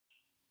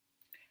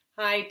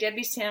Hi,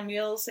 Debbie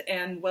Samuels,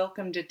 and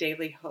welcome to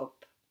Daily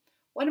Hope.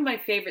 One of my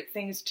favorite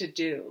things to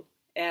do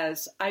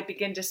as I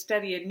begin to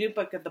study a new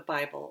book of the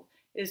Bible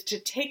is to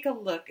take a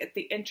look at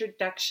the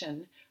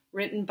introduction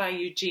written by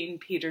Eugene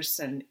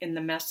Peterson in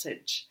The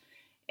Message.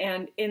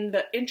 And in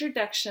the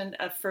introduction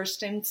of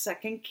 1st and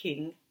 2nd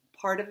King,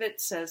 part of it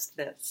says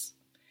this: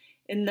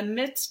 in the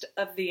midst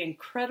of the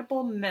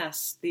incredible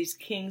mess these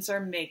kings are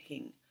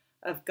making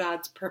of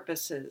God's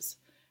purposes,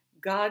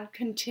 God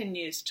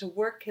continues to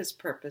work his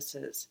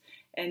purposes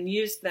and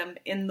use them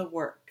in the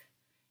work.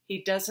 He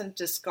doesn't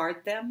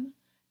discard them,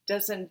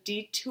 doesn't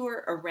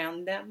detour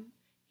around them.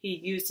 He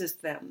uses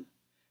them.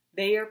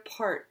 They are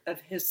part of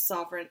his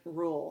sovereign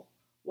rule,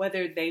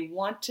 whether they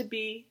want to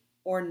be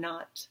or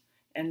not,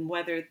 and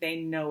whether they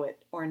know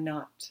it or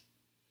not.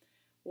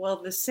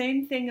 Well, the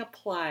same thing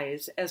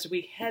applies as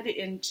we head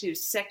into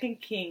 2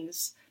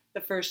 Kings,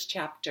 the first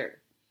chapter.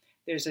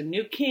 There's a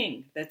new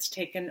king that's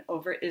taken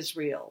over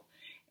Israel.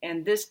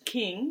 And this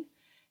king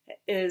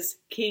is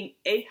King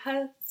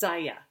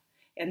Ahaziah.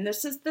 And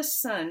this is the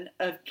son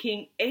of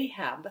King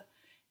Ahab,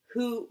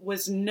 who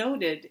was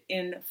noted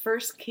in 1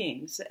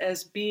 Kings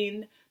as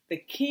being the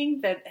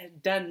king that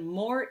had done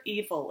more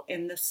evil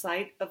in the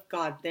sight of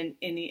God than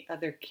any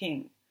other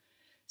king.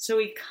 So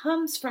he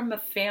comes from a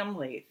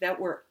family that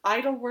were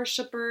idol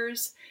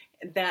worshipers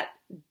that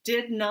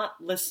did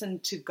not listen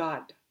to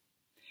God.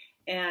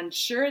 And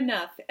sure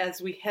enough,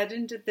 as we head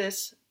into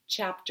this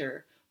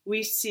chapter,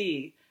 we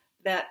see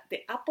that the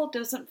apple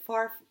doesn't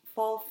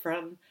fall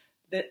from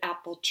the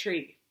apple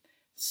tree.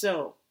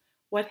 So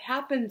what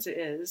happens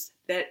is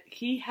that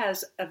he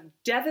has a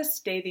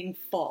devastating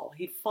fall.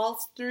 He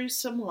falls through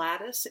some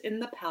lattice in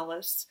the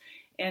palace,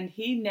 and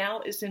he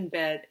now is in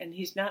bed, and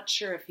he's not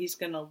sure if he's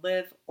going to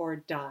live or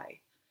die.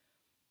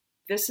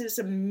 This is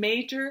a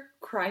major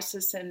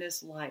crisis in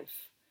his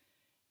life,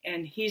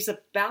 and he's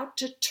about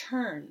to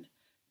turn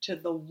to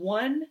the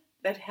one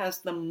that has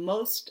the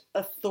most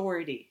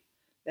authority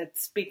that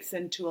speaks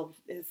into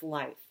his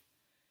life.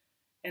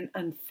 And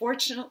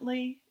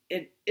unfortunately,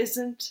 it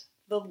isn't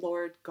the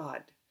Lord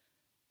God,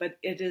 but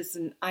it is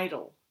an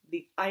idol,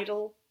 the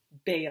idol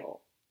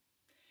Baal.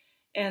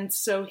 And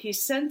so he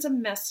sends a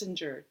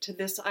messenger to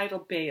this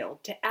idol Baal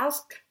to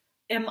ask,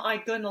 am I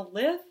going to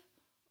live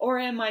or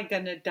am I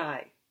going to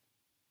die?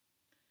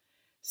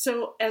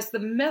 So as the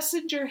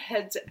messenger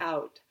heads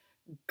out,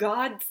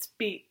 God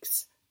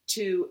speaks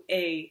to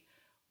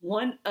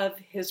one of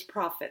his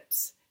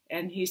prophets,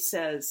 and he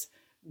says,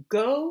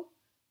 go,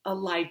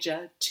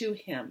 Elijah, to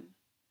him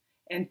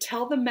and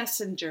tell the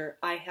messenger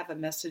I have a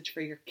message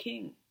for your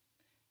king.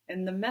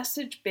 And the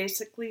message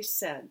basically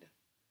said,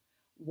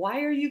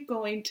 why are you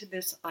going to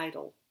this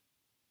idol?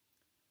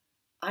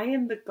 I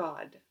am the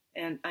God,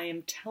 and I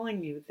am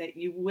telling you that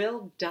you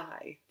will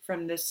die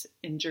from this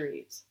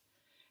injuries.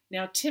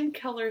 Now, Tim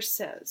Keller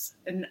says,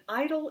 an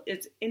idol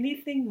is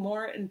anything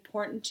more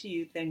important to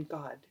you than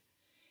God.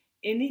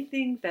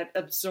 Anything that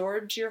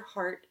absorbs your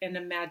heart and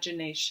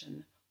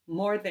imagination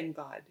more than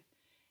God,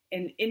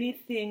 and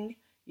anything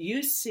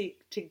you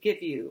seek to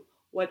give you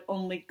what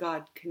only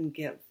God can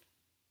give.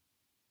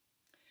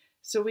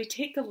 So we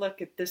take a look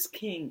at this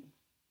king,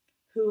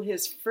 who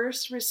his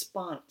first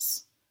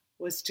response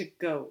was to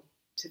go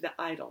to the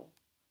idol,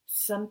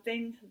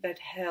 something that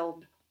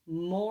held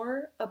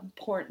more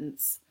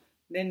importance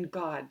than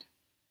God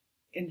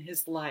in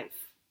his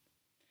life.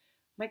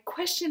 My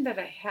question that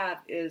I have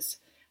is,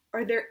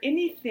 are there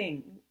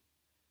anything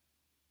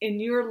in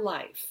your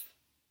life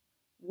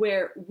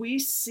where we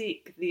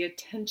seek the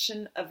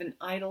attention of an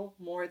idol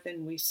more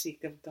than we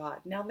seek of God?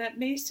 Now, that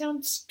may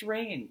sound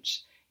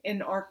strange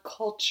in our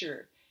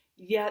culture,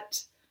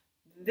 yet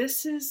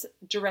this is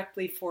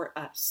directly for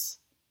us,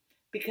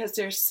 because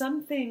there's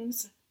some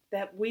things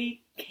that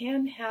we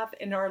can have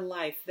in our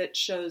life that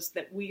shows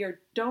that we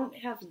don't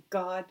have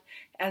God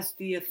as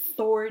the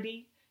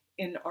authority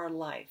in our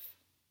life.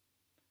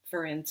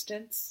 For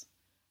instance,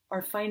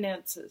 our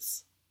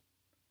finances,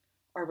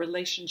 our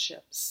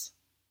relationships,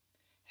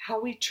 how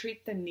we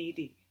treat the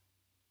needy,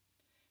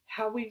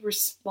 how we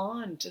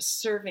respond to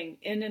serving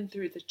in and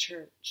through the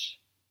church,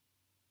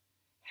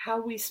 how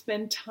we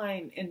spend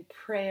time in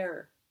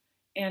prayer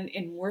and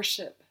in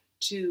worship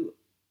to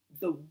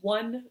the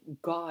one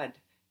God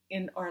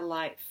in our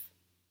life.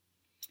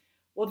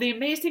 Well, the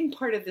amazing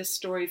part of this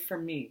story for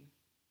me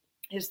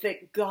is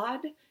that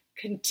God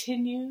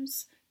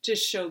continues to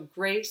show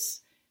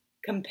grace,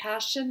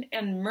 compassion,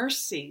 and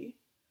mercy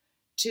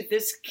to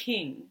this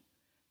king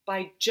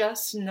by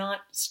just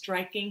not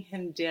striking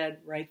him dead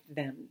right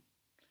then.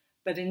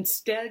 But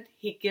instead,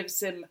 he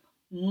gives him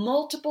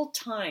multiple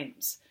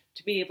times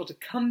to be able to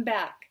come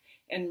back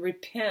and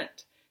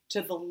repent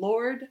to the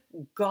Lord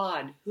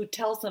God, who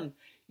tells him,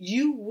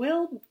 you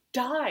will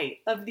die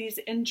of these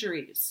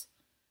injuries.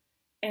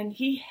 And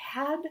he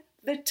had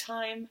the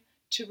time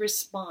to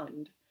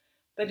respond,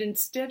 but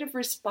instead of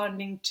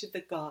responding to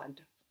the God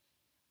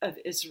of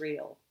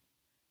Israel,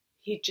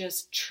 he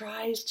just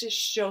tries to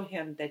show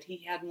him that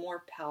he had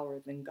more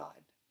power than God.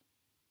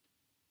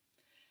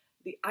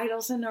 The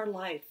idols in our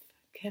life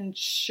can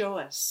show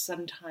us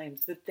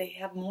sometimes that they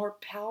have more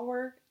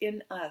power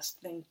in us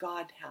than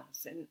God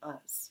has in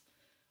us,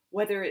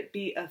 whether it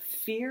be of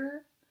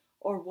fear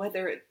or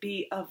whether it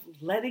be of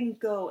letting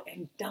go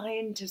and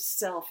dying to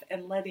self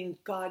and letting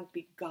God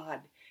be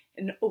God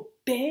and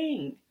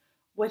obeying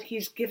what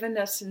He's given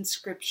us in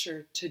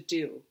Scripture to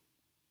do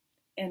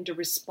and to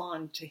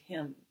respond to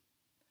Him.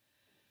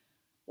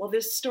 Well,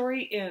 this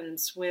story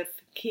ends with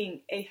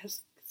King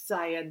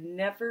Ahaziah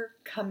never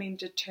coming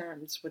to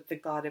terms with the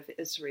God of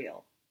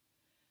Israel.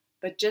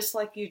 But just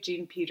like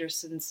Eugene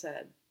Peterson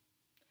said,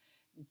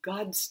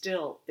 God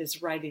still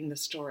is writing the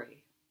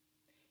story.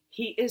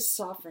 He is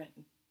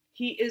sovereign.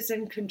 He is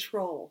in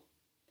control.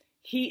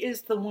 He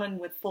is the one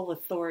with full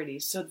authority.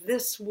 So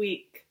this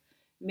week,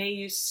 may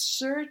you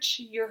search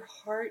your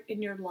heart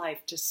and your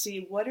life to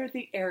see what are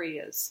the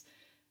areas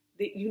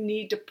that you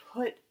need to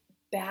put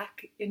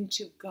back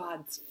into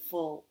God's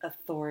full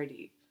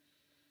authority.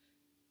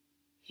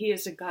 He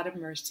is a God of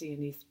mercy,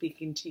 and He's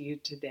speaking to you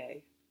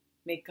today.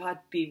 May God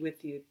be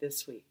with you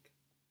this week.